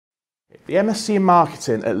The MSc in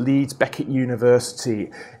Marketing at Leeds Beckett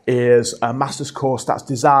University is a master's course that's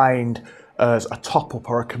designed as a top-up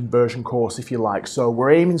or a conversion course, if you like. So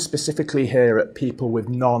we're aiming specifically here at people with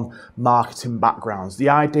non-marketing backgrounds. The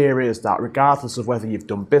idea is that regardless of whether you've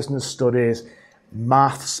done business studies,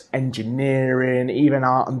 maths, engineering, even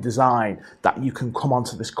art and design, that you can come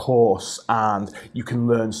onto this course and you can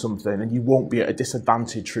learn something and you won't be at a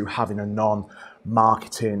disadvantage through having a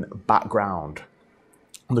non-marketing background.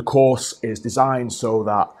 And the course is designed so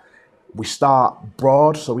that we start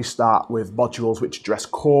broad, so we start with modules which address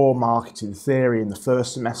core marketing theory in the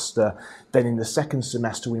first semester. Then in the second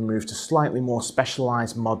semester, we move to slightly more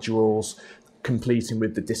specialised modules, completing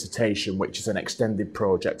with the dissertation, which is an extended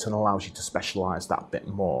project and allows you to specialise that bit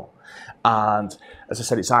more. And as I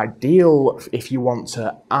said, it's ideal if you want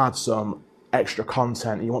to add some extra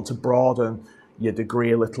content, you want to broaden your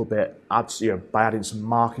degree a little bit, by adding some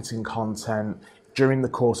marketing content. During the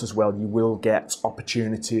course as well, you will get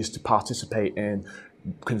opportunities to participate in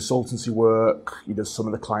consultancy work. Some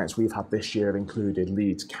of the clients we've had this year have included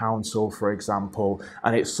Leeds Council, for example,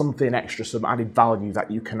 and it's something extra, some added value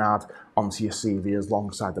that you can add onto your CV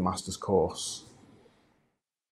alongside the master's course.